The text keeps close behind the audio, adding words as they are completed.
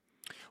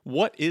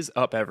What is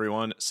up,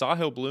 everyone?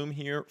 Sahil Bloom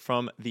here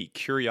from the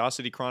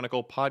Curiosity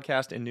Chronicle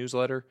podcast and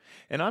newsletter,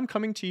 and I'm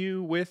coming to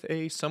you with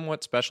a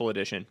somewhat special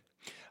edition.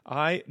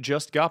 I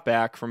just got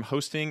back from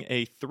hosting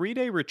a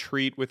 3-day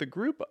retreat with a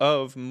group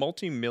of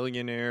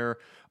multimillionaire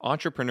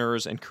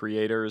entrepreneurs and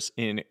creators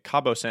in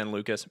Cabo San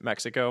Lucas,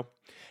 Mexico.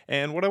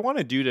 And what I want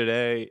to do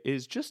today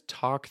is just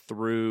talk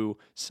through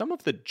some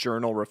of the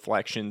journal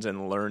reflections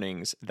and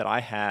learnings that I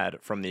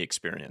had from the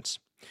experience.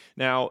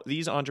 Now,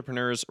 these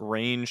entrepreneurs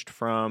ranged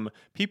from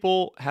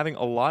people having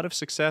a lot of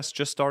success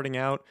just starting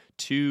out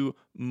to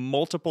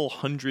multiple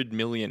hundred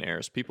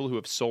millionaires, people who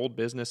have sold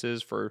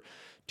businesses for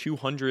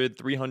 $200,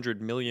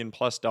 $300 million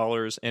plus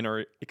and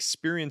are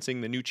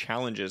experiencing the new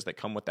challenges that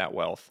come with that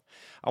wealth.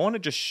 I want to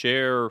just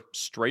share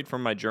straight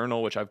from my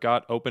journal, which I've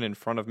got open in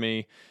front of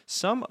me,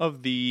 some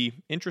of the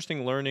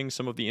interesting learnings,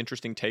 some of the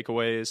interesting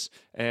takeaways,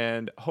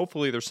 and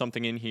hopefully there's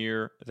something in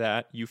here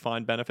that you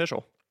find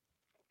beneficial.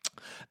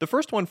 The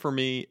first one for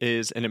me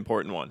is an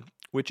important one,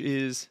 which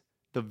is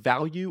the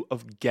value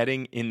of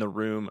getting in the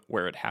room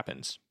where it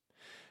happens.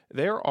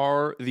 There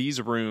are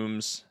these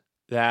rooms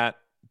that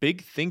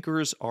big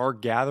thinkers are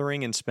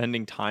gathering and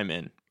spending time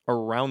in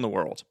around the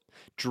world,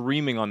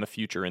 dreaming on the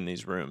future in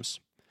these rooms.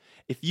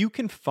 If you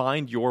can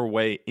find your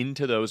way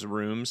into those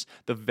rooms,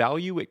 the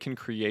value it can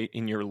create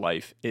in your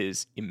life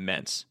is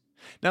immense.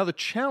 Now, the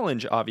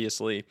challenge,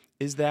 obviously,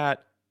 is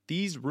that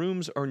these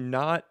rooms are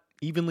not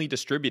evenly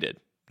distributed.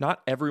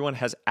 Not everyone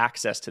has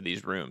access to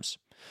these rooms.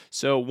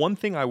 So one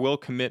thing I will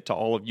commit to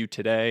all of you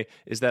today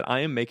is that I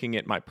am making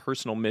it my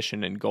personal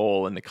mission and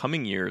goal in the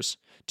coming years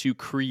to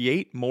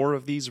create more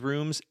of these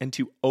rooms and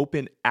to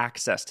open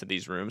access to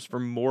these rooms for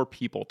more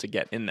people to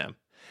get in them.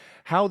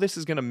 How this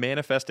is going to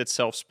manifest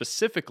itself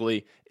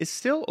specifically is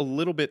still a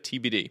little bit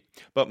TBD,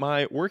 but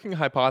my working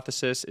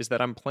hypothesis is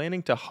that I'm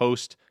planning to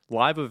host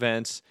live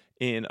events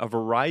in a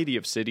variety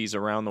of cities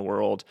around the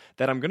world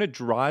that I'm going to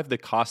drive the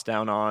cost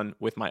down on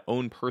with my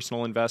own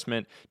personal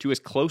investment to as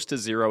close to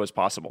zero as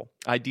possible.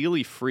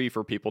 Ideally free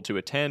for people to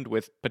attend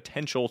with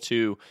potential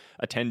to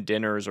attend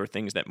dinners or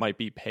things that might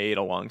be paid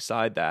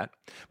alongside that.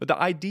 But the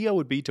idea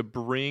would be to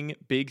bring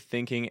big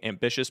thinking,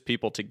 ambitious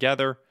people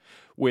together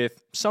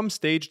with some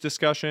stage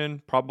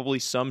discussion, probably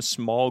some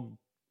small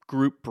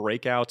group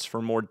breakouts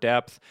for more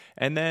depth,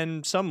 and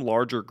then some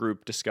larger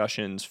group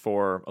discussions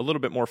for a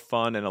little bit more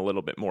fun and a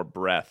little bit more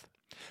breadth.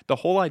 The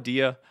whole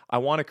idea, I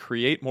want to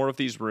create more of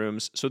these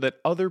rooms so that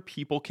other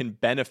people can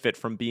benefit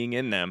from being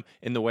in them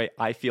in the way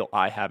I feel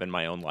I have in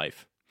my own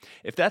life.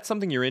 If that's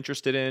something you're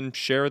interested in,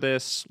 share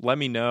this, let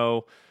me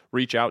know,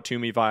 reach out to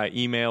me via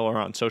email or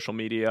on social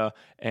media,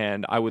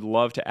 and I would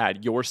love to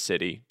add your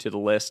city to the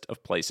list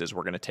of places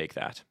we're going to take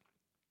that.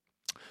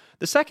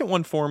 The second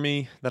one for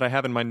me that I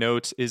have in my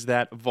notes is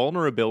that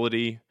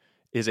vulnerability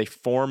is a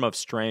form of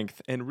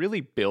strength and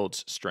really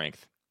builds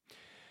strength.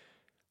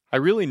 I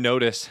really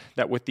notice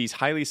that with these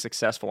highly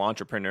successful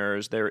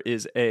entrepreneurs, there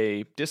is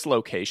a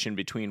dislocation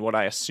between what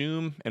I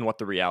assume and what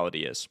the reality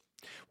is.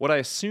 What I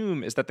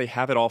assume is that they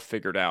have it all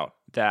figured out,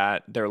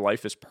 that their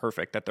life is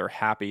perfect, that they're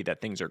happy,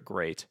 that things are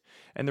great.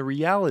 And the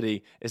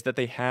reality is that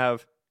they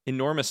have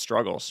enormous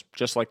struggles,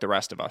 just like the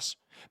rest of us.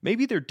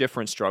 Maybe they're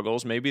different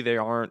struggles. Maybe they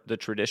aren't the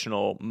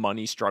traditional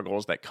money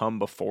struggles that come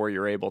before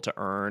you're able to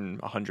earn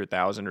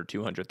 $100,000 or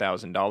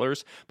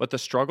 $200,000, but the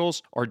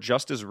struggles are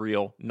just as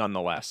real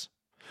nonetheless.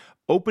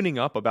 Opening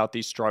up about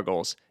these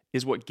struggles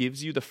is what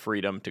gives you the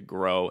freedom to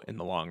grow in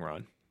the long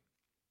run.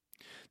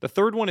 The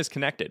third one is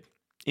connected.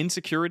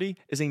 Insecurity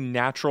is a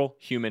natural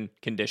human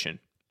condition.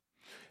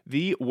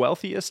 The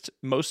wealthiest,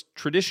 most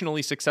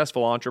traditionally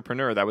successful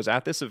entrepreneur that was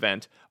at this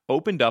event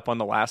opened up on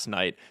the last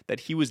night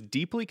that he was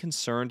deeply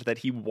concerned that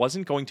he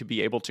wasn't going to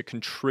be able to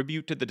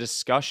contribute to the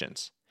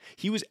discussions.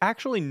 He was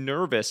actually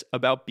nervous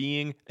about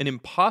being an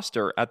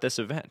imposter at this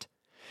event.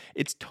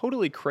 It's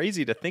totally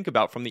crazy to think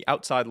about from the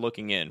outside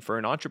looking in for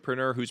an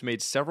entrepreneur who's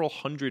made several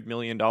 $100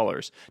 million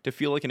to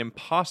feel like an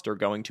imposter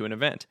going to an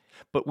event.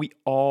 But we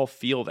all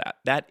feel that.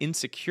 That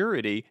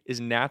insecurity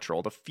is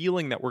natural. The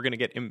feeling that we're going to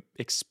get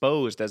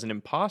exposed as an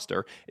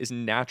imposter is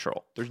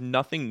natural. There's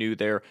nothing new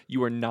there.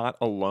 You are not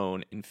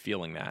alone in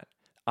feeling that.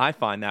 I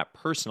find that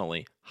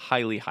personally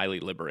highly, highly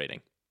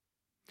liberating.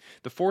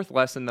 The fourth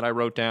lesson that I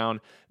wrote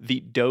down, the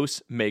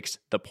dose makes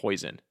the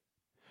poison.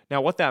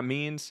 Now, what that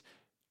means,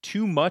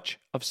 too much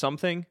of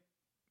something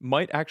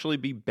might actually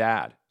be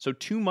bad. So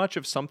too much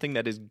of something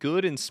that is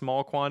good in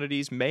small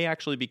quantities may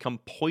actually become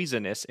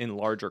poisonous in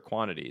larger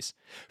quantities.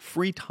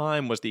 Free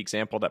time was the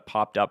example that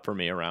popped up for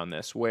me around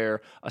this,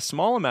 where a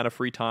small amount of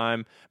free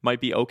time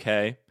might be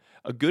okay.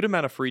 A good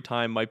amount of free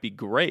time might be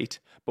great,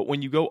 but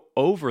when you go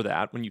over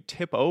that, when you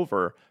tip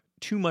over,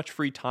 too much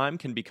free time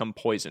can become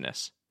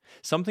poisonous.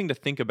 Something to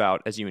think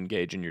about as you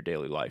engage in your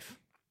daily life.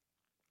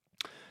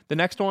 The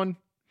next one,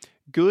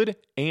 good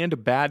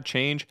and bad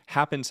change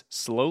happens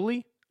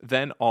slowly,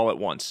 then all at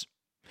once.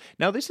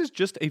 Now, this is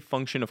just a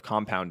function of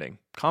compounding.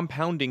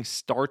 Compounding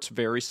starts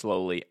very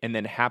slowly and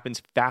then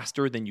happens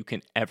faster than you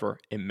can ever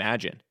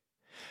imagine.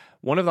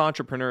 One of the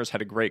entrepreneurs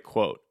had a great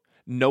quote.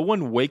 No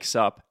one wakes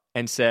up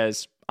and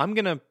says, I'm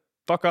going to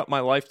fuck up my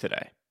life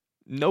today.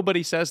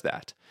 Nobody says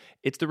that.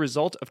 It's the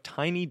result of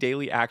tiny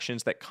daily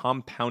actions that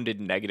compounded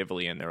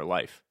negatively in their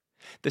life.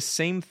 The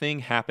same thing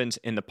happens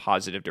in the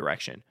positive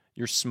direction.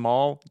 Your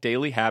small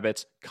daily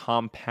habits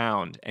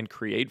compound and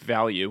create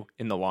value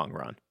in the long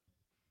run.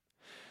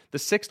 The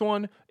sixth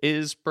one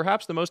is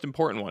perhaps the most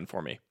important one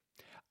for me.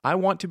 I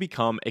want to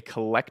become a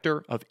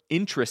collector of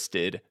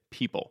interested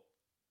people.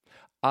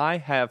 I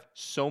have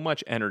so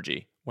much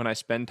energy when I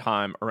spend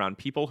time around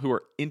people who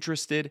are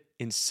interested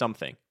in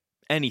something,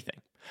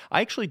 anything.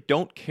 I actually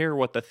don't care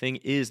what the thing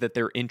is that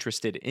they're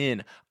interested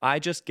in. I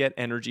just get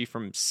energy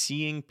from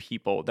seeing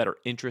people that are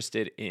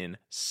interested in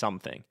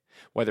something.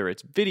 Whether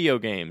it's video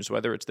games,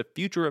 whether it's the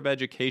future of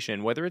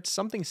education, whether it's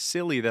something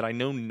silly that I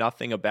know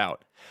nothing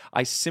about.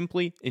 I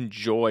simply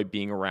enjoy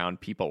being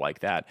around people like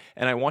that,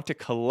 and I want to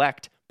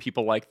collect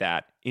people like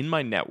that in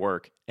my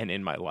network and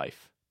in my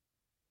life.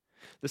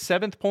 The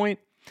seventh point,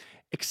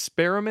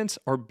 experiments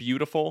are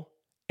beautiful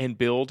and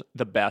build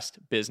the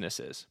best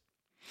businesses.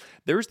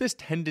 There's this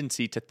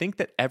tendency to think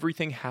that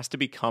everything has to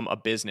become a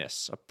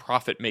business, a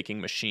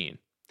profit-making machine.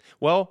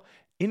 Well,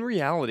 in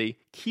reality,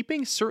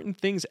 keeping certain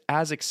things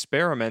as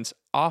experiments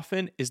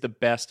often is the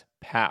best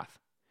path.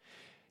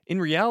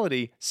 In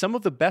reality, some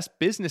of the best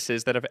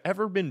businesses that have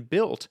ever been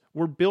built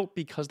were built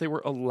because they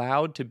were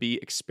allowed to be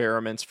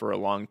experiments for a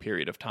long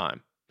period of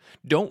time.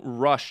 Don't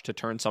rush to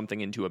turn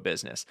something into a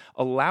business.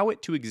 Allow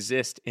it to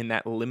exist in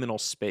that liminal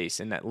space,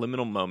 in that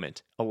liminal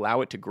moment.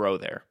 Allow it to grow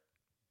there.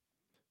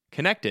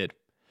 Connected,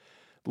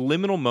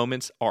 liminal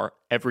moments are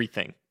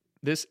everything.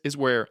 This is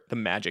where the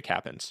magic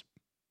happens.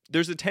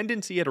 There's a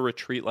tendency at a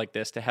retreat like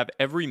this to have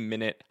every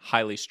minute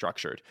highly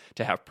structured,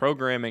 to have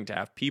programming, to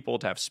have people,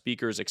 to have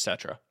speakers,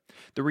 etc.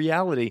 The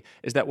reality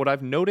is that what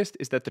I've noticed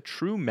is that the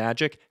true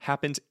magic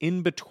happens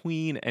in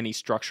between any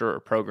structure or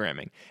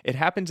programming. It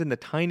happens in the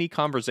tiny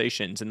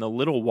conversations, in the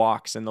little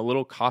walks, and the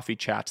little coffee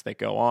chats that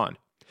go on.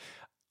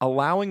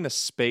 Allowing the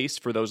space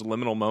for those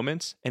liminal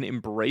moments and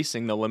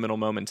embracing the liminal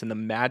moments and the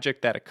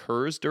magic that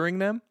occurs during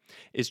them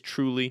is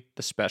truly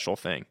the special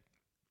thing.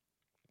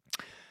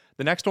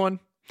 The next one,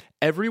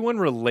 everyone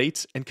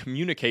relates and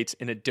communicates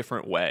in a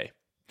different way.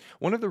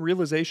 One of the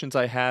realizations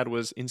I had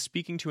was in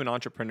speaking to an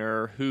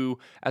entrepreneur who,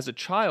 as a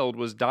child,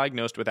 was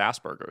diagnosed with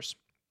Asperger's.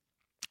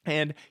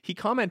 And he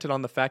commented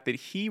on the fact that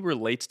he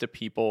relates to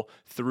people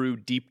through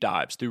deep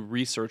dives, through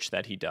research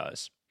that he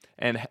does.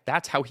 And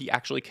that's how he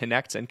actually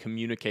connects and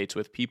communicates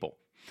with people.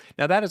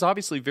 Now, that is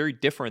obviously very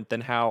different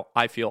than how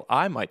I feel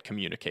I might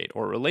communicate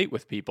or relate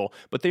with people,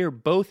 but they are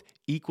both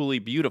equally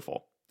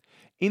beautiful.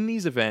 In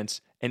these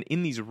events and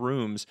in these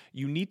rooms,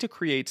 you need to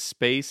create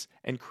space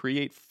and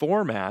create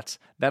formats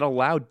that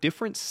allow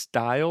different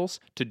styles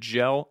to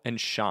gel and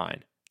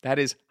shine. That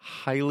is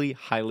highly,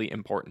 highly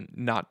important,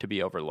 not to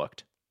be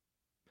overlooked.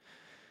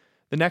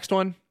 The next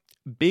one,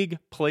 big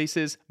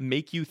places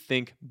make you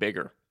think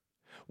bigger.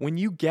 When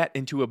you get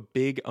into a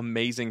big,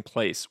 amazing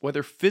place,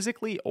 whether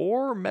physically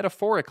or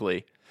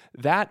metaphorically,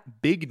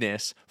 that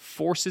bigness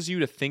forces you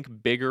to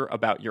think bigger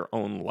about your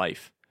own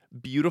life.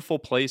 Beautiful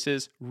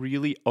places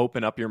really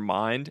open up your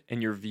mind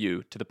and your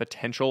view to the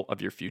potential of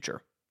your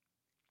future.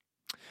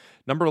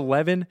 Number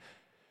 11,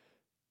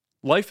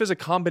 life is a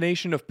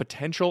combination of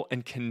potential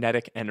and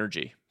kinetic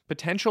energy.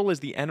 Potential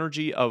is the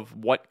energy of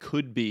what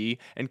could be,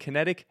 and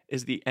kinetic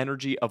is the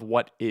energy of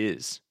what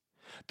is.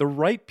 The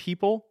right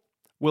people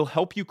will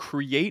help you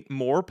create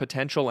more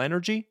potential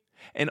energy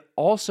and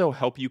also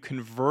help you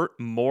convert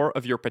more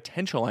of your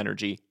potential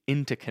energy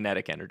into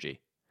kinetic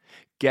energy.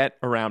 Get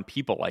around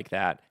people like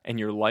that, and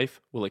your life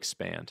will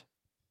expand.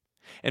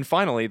 And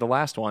finally, the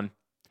last one,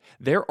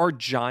 there are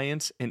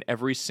giants in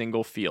every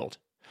single field.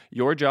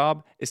 Your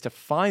job is to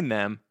find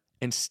them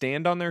and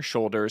stand on their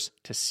shoulders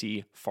to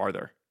see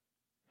farther.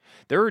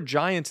 There are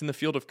giants in the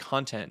field of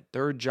content.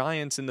 There are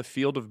giants in the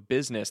field of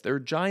business. There are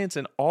giants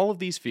in all of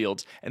these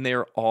fields, and they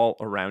are all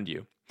around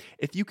you.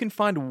 If you can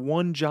find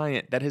one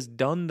giant that has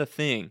done the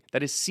thing,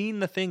 that has seen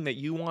the thing that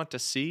you want to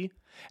see,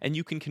 and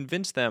you can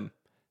convince them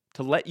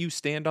to let you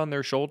stand on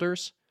their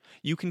shoulders,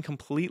 you can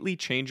completely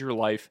change your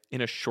life in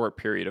a short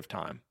period of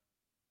time.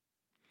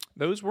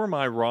 Those were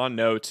my raw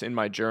notes in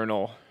my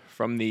journal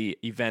from the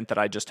event that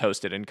I just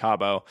hosted in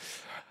Cabo.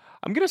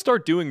 I'm going to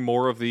start doing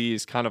more of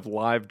these kind of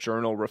live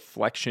journal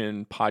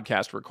reflection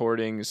podcast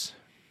recordings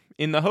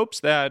in the hopes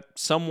that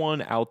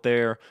someone out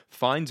there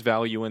finds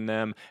value in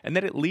them and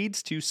that it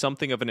leads to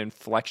something of an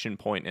inflection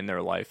point in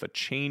their life, a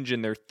change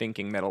in their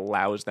thinking that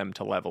allows them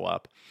to level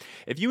up.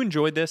 If you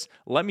enjoyed this,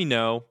 let me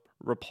know.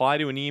 Reply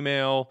to an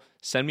email,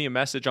 send me a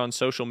message on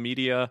social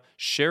media,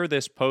 share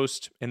this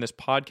post and this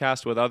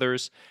podcast with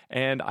others,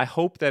 and I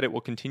hope that it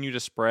will continue to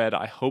spread.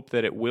 I hope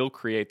that it will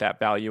create that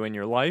value in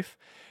your life,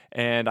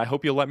 and I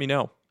hope you'll let me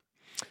know.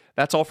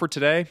 That's all for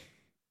today.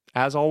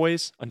 As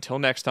always, until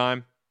next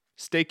time,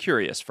 stay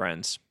curious,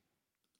 friends.